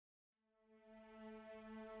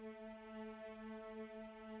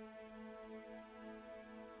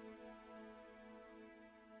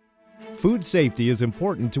Food safety is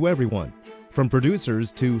important to everyone, from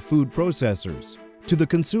producers to food processors, to the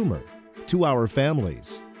consumer, to our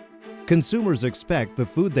families. Consumers expect the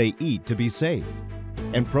food they eat to be safe,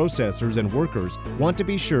 and processors and workers want to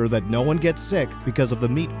be sure that no one gets sick because of the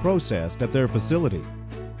meat processed at their facility.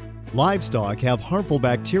 Livestock have harmful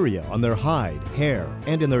bacteria on their hide, hair,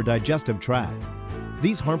 and in their digestive tract.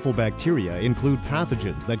 These harmful bacteria include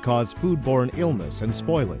pathogens that cause foodborne illness and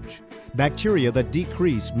spoilage, bacteria that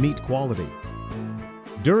decrease meat quality.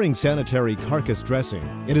 During sanitary carcass dressing,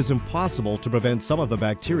 it is impossible to prevent some of the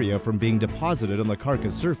bacteria from being deposited on the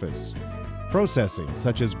carcass surface. Processing,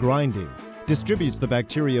 such as grinding, distributes the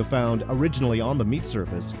bacteria found originally on the meat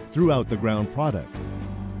surface throughout the ground product.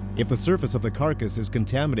 If the surface of the carcass is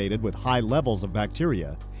contaminated with high levels of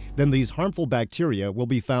bacteria, then these harmful bacteria will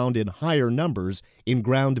be found in higher numbers in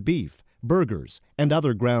ground beef, burgers, and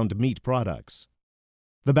other ground meat products.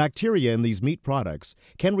 The bacteria in these meat products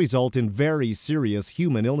can result in very serious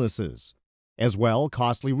human illnesses, as well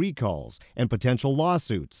costly recalls and potential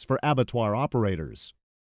lawsuits for abattoir operators.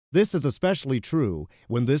 This is especially true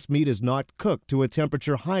when this meat is not cooked to a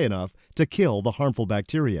temperature high enough to kill the harmful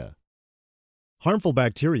bacteria. Harmful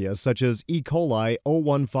bacteria such as E. coli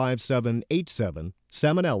 0157H7,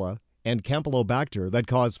 Salmonella, and Campylobacter that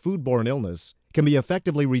cause foodborne illness can be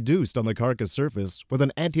effectively reduced on the carcass surface with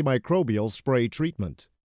an antimicrobial spray treatment.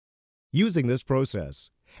 Using this process,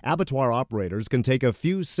 abattoir operators can take a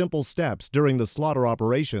few simple steps during the slaughter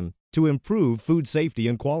operation to improve food safety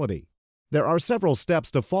and quality. There are several steps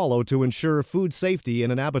to follow to ensure food safety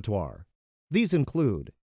in an abattoir. These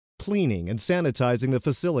include cleaning and sanitizing the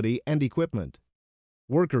facility and equipment,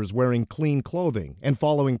 workers wearing clean clothing and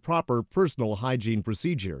following proper personal hygiene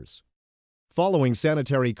procedures, following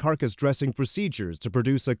sanitary carcass dressing procedures to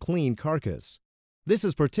produce a clean carcass. This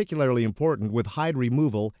is particularly important with hide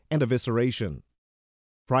removal and evisceration.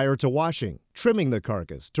 Prior to washing, trimming the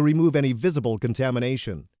carcass to remove any visible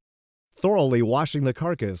contamination. Thoroughly washing the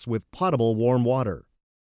carcass with potable warm water.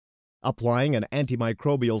 Applying an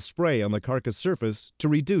antimicrobial spray on the carcass surface to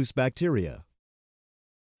reduce bacteria.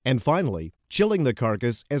 And finally, chilling the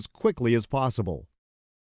carcass as quickly as possible.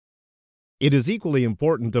 It is equally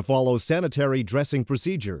important to follow sanitary dressing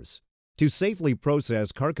procedures. To safely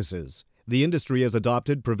process carcasses, the industry has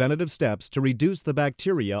adopted preventative steps to reduce the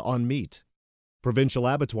bacteria on meat. Provincial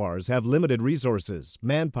abattoirs have limited resources,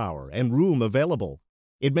 manpower, and room available.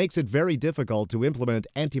 It makes it very difficult to implement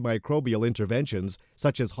antimicrobial interventions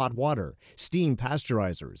such as hot water, steam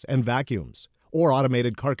pasteurizers, and vacuums, or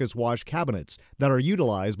automated carcass wash cabinets that are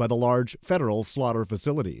utilized by the large federal slaughter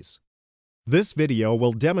facilities. This video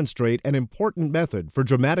will demonstrate an important method for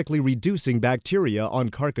dramatically reducing bacteria on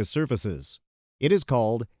carcass surfaces. It is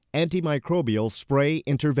called antimicrobial spray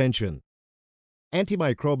intervention.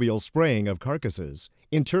 Antimicrobial spraying of carcasses,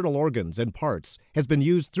 internal organs, and parts has been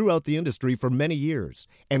used throughout the industry for many years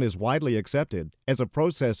and is widely accepted as a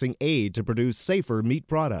processing aid to produce safer meat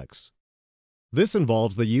products. This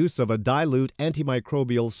involves the use of a dilute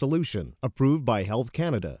antimicrobial solution approved by Health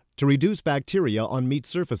Canada to reduce bacteria on meat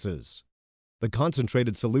surfaces. The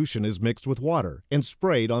concentrated solution is mixed with water and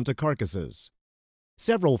sprayed onto carcasses.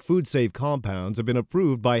 Several food-safe compounds have been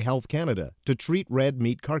approved by Health Canada to treat red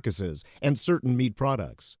meat carcasses and certain meat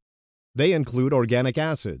products. They include organic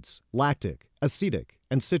acids, lactic, acetic,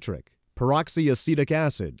 and citric, peroxyacetic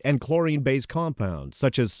acid, and chlorine-based compounds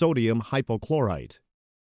such as sodium hypochlorite.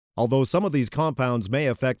 Although some of these compounds may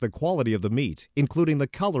affect the quality of the meat, including the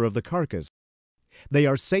color of the carcass, they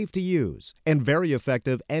are safe to use and very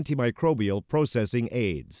effective antimicrobial processing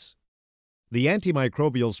aids. The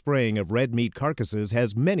antimicrobial spraying of red meat carcasses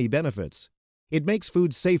has many benefits. It makes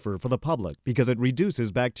food safer for the public because it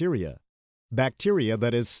reduces bacteria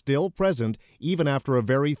that is still present even after a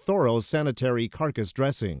very thorough sanitary carcass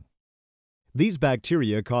dressing. These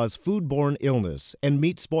bacteria cause foodborne illness and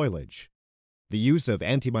meat spoilage. The use of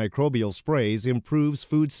antimicrobial sprays improves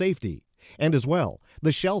food safety, and as well,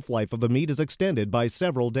 the shelf life of the meat is extended by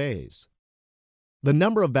several days. The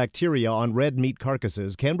number of bacteria on red meat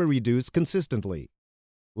carcasses can be reduced consistently.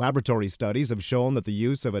 Laboratory studies have shown that the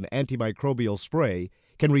use of an antimicrobial spray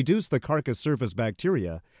can reduce the carcass surface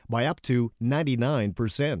bacteria by up to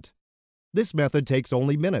 99%. This method takes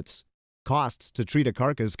only minutes. Costs to treat a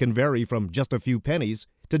carcass can vary from just a few pennies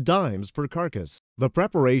to dimes per carcass. The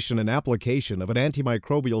preparation and application of an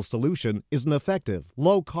antimicrobial solution is an effective,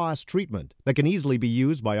 low-cost treatment that can easily be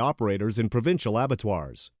used by operators in provincial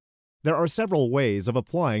abattoirs. There are several ways of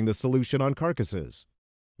applying the solution on carcasses.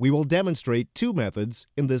 We will demonstrate two methods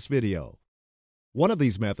in this video. One of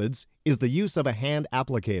these methods is the use of a hand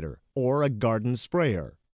applicator or a garden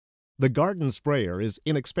sprayer. The garden sprayer is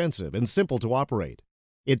inexpensive and simple to operate.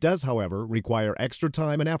 It does, however, require extra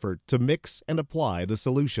time and effort to mix and apply the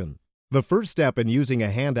solution. The first step in using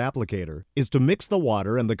a hand applicator is to mix the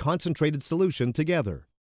water and the concentrated solution together.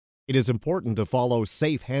 It is important to follow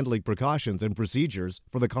safe handling precautions and procedures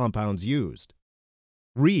for the compounds used.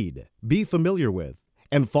 Read, be familiar with,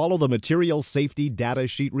 and follow the material safety data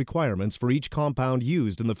sheet requirements for each compound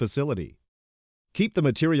used in the facility. Keep the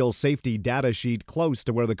material safety data sheet close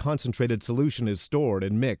to where the concentrated solution is stored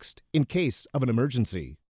and mixed in case of an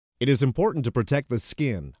emergency. It is important to protect the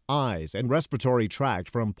skin, eyes, and respiratory tract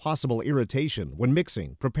from possible irritation when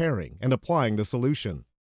mixing, preparing, and applying the solution.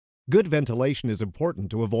 Good ventilation is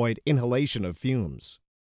important to avoid inhalation of fumes.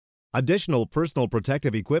 Additional personal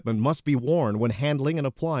protective equipment must be worn when handling and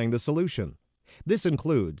applying the solution. This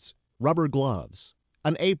includes rubber gloves,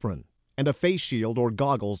 an apron, and a face shield or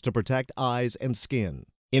goggles to protect eyes and skin.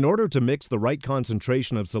 In order to mix the right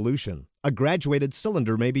concentration of solution, a graduated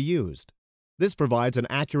cylinder may be used. This provides an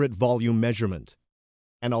accurate volume measurement.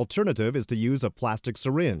 An alternative is to use a plastic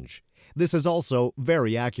syringe. This is also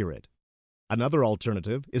very accurate. Another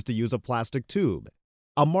alternative is to use a plastic tube.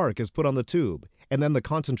 A mark is put on the tube, and then the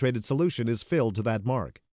concentrated solution is filled to that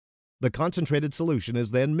mark. The concentrated solution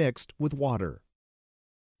is then mixed with water.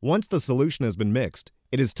 Once the solution has been mixed,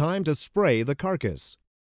 it is time to spray the carcass.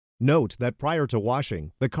 Note that prior to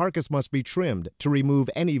washing, the carcass must be trimmed to remove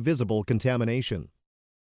any visible contamination.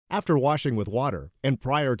 After washing with water and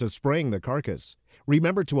prior to spraying the carcass,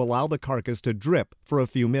 remember to allow the carcass to drip for a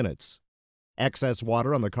few minutes. Excess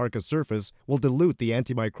water on the carcass surface will dilute the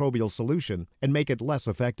antimicrobial solution and make it less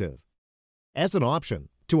effective. As an option,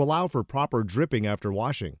 to allow for proper dripping after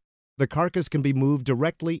washing, the carcass can be moved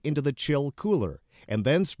directly into the chill cooler and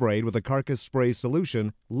then sprayed with a carcass spray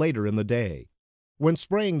solution later in the day. When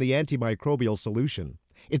spraying the antimicrobial solution,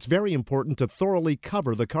 it's very important to thoroughly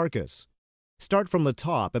cover the carcass. Start from the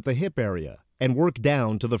top at the hip area and work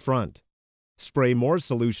down to the front. Spray more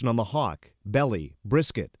solution on the hock, belly,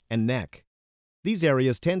 brisket, and neck. These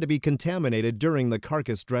areas tend to be contaminated during the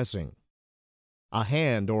carcass dressing. A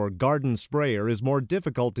hand or garden sprayer is more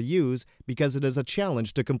difficult to use because it is a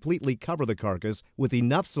challenge to completely cover the carcass with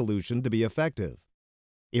enough solution to be effective.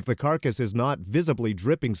 If the carcass is not visibly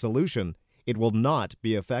dripping solution, it will not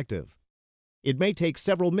be effective. It may take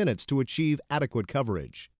several minutes to achieve adequate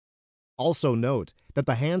coverage. Also note that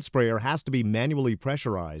the hand sprayer has to be manually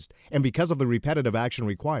pressurized, and because of the repetitive action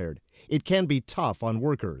required, it can be tough on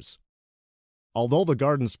workers. Although the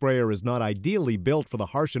garden sprayer is not ideally built for the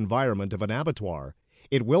harsh environment of an abattoir,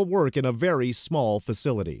 it will work in a very small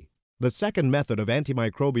facility. The second method of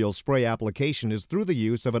antimicrobial spray application is through the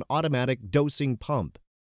use of an automatic dosing pump.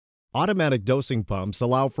 Automatic dosing pumps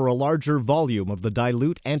allow for a larger volume of the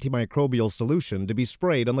dilute antimicrobial solution to be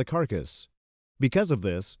sprayed on the carcass. Because of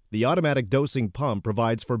this, the automatic dosing pump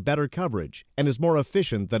provides for better coverage and is more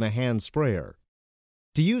efficient than a hand sprayer.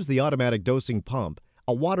 To use the automatic dosing pump,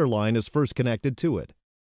 a water line is first connected to it.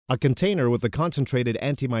 A container with the concentrated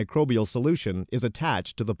antimicrobial solution is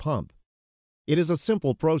attached to the pump. It is a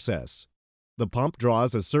simple process. The pump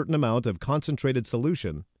draws a certain amount of concentrated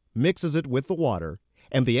solution, mixes it with the water,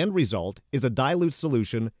 and the end result is a dilute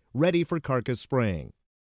solution ready for carcass spraying.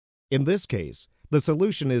 In this case, the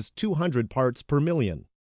solution is 200 parts per million.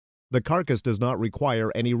 The carcass does not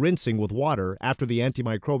require any rinsing with water after the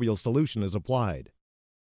antimicrobial solution is applied.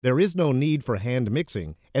 There is no need for hand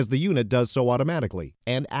mixing, as the unit does so automatically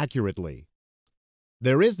and accurately.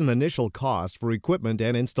 There is an initial cost for equipment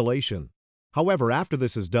and installation. However, after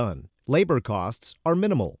this is done, labor costs are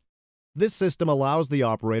minimal. This system allows the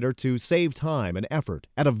operator to save time and effort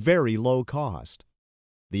at a very low cost.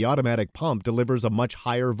 The automatic pump delivers a much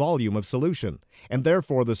higher volume of solution, and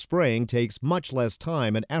therefore the spraying takes much less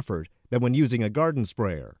time and effort than when using a garden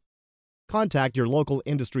sprayer. Contact your local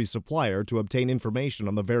industry supplier to obtain information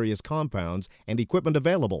on the various compounds and equipment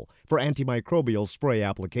available for antimicrobial spray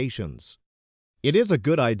applications. It is a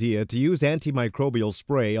good idea to use antimicrobial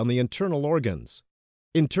spray on the internal organs.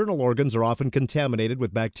 Internal organs are often contaminated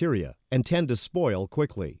with bacteria and tend to spoil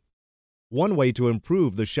quickly. One way to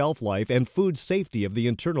improve the shelf life and food safety of the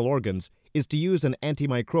internal organs is to use an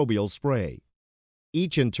antimicrobial spray.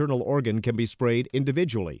 Each internal organ can be sprayed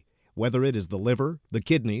individually, whether it is the liver, the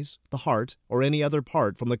kidneys, the heart, or any other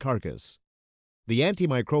part from the carcass. The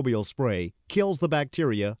antimicrobial spray kills the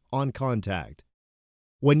bacteria on contact.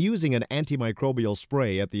 When using an antimicrobial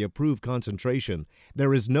spray at the approved concentration,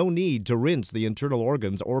 there is no need to rinse the internal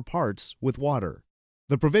organs or parts with water.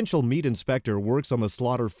 The provincial meat inspector works on the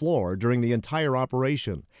slaughter floor during the entire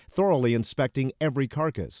operation, thoroughly inspecting every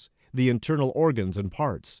carcass, the internal organs and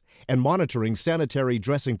parts, and monitoring sanitary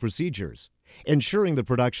dressing procedures, ensuring the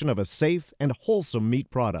production of a safe and wholesome meat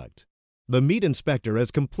product. The meat inspector has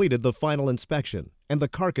completed the final inspection and the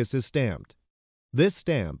carcass is stamped. This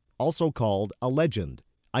stamp, also called a legend,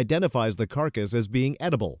 identifies the carcass as being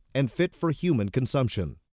edible and fit for human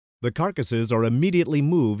consumption. The carcasses are immediately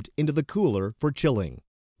moved into the cooler for chilling.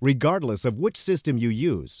 Regardless of which system you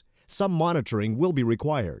use, some monitoring will be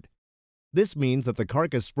required. This means that the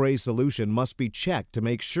carcass spray solution must be checked to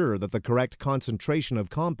make sure that the correct concentration of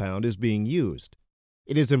compound is being used.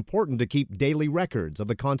 It is important to keep daily records of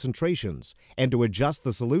the concentrations and to adjust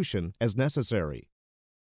the solution as necessary.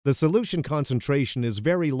 The solution concentration is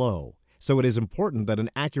very low, so it is important that an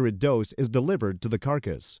accurate dose is delivered to the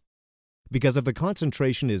carcass. Because if the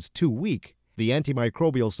concentration is too weak, the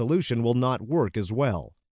antimicrobial solution will not work as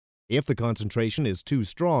well. If the concentration is too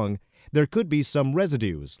strong, there could be some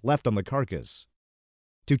residues left on the carcass.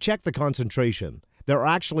 To check the concentration, there are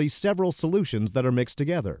actually several solutions that are mixed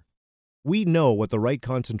together. We know what the right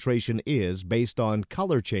concentration is based on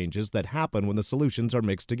color changes that happen when the solutions are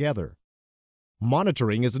mixed together.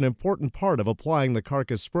 Monitoring is an important part of applying the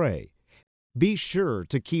carcass spray. Be sure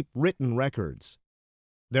to keep written records.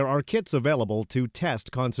 There are kits available to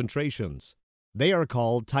test concentrations. They are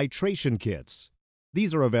called titration kits.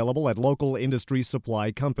 These are available at local industry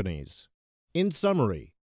supply companies. In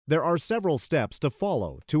summary, there are several steps to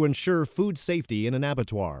follow to ensure food safety in an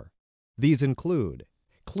abattoir. These include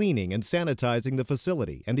cleaning and sanitizing the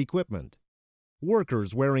facility and equipment,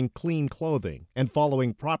 workers wearing clean clothing and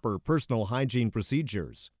following proper personal hygiene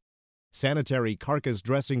procedures, sanitary carcass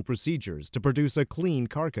dressing procedures to produce a clean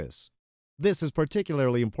carcass. This is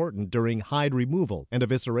particularly important during hide removal and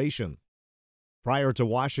evisceration. Prior to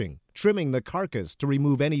washing, trimming the carcass to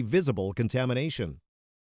remove any visible contamination.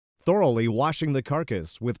 Thoroughly washing the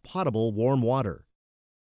carcass with potable warm water.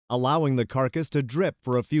 Allowing the carcass to drip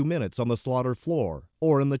for a few minutes on the slaughter floor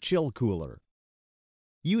or in the chill cooler.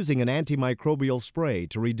 Using an antimicrobial spray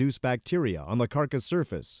to reduce bacteria on the carcass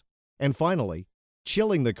surface. And finally,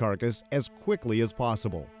 chilling the carcass as quickly as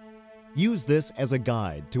possible. Use this as a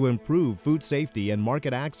guide to improve food safety and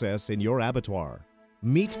market access in your abattoir.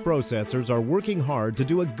 Meat processors are working hard to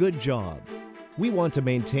do a good job. We want to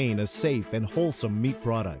maintain a safe and wholesome meat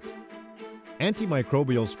product.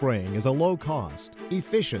 Antimicrobial spraying is a low-cost,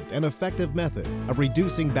 efficient, and effective method of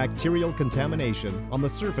reducing bacterial contamination on the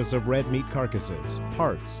surface of red meat carcasses,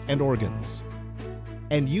 hearts, and organs.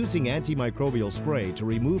 And using antimicrobial spray to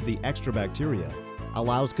remove the extra bacteria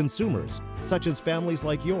allows consumers, such as families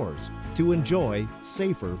like yours, to enjoy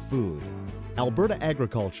safer food. Alberta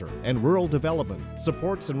Agriculture and Rural Development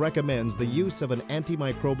supports and recommends the use of an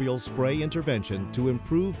antimicrobial spray intervention to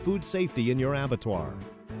improve food safety in your abattoir.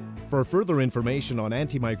 For further information on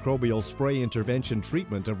antimicrobial spray intervention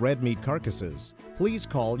treatment of red meat carcasses, please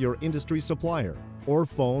call your industry supplier or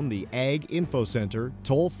phone the Ag Info Center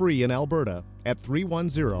toll-free in Alberta at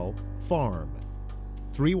 310-FARM,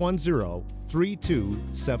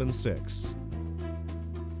 310-3276.